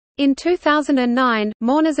In 2009,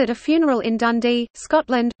 mourners at a funeral in Dundee,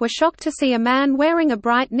 Scotland, were shocked to see a man wearing a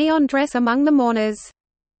bright neon dress among the mourners.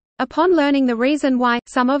 Upon learning the reason why,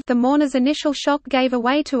 some of the mourners' initial shock gave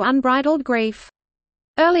way to unbridled grief.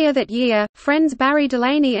 Earlier that year, friends Barry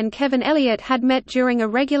Delaney and Kevin Elliot had met during a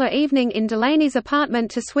regular evening in Delaney's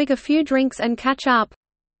apartment to swig a few drinks and catch up.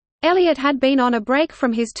 Elliot had been on a break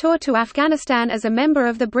from his tour to Afghanistan as a member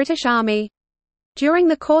of the British Army. During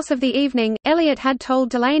the course of the evening, Elliot had told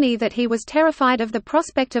Delaney that he was terrified of the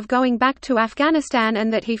prospect of going back to Afghanistan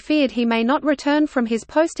and that he feared he may not return from his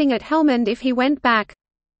posting at Helmand if he went back.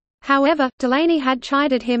 However, Delaney had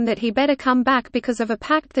chided him that he better come back because of a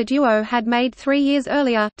pact the duo had made 3 years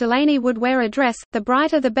earlier. Delaney would wear a dress, the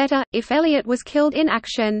brighter the better, if Elliot was killed in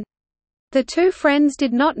action. The two friends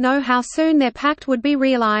did not know how soon their pact would be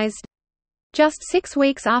realized. Just 6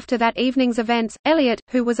 weeks after that evening's events, Elliot,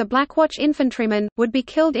 who was a Blackwatch infantryman, would be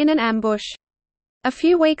killed in an ambush. A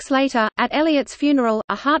few weeks later, at Elliot's funeral,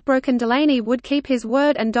 a heartbroken Delaney would keep his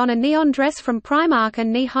word and don a neon dress from Primark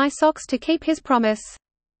and knee-high socks to keep his promise.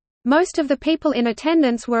 Most of the people in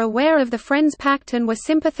attendance were aware of the Friends' Pact and were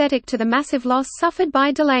sympathetic to the massive loss suffered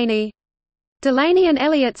by Delaney. Delaney and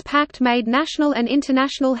Elliot's pact made national and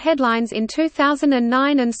international headlines in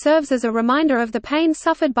 2009 and serves as a reminder of the pain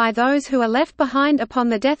suffered by those who are left behind upon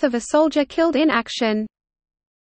the death of a soldier killed in action.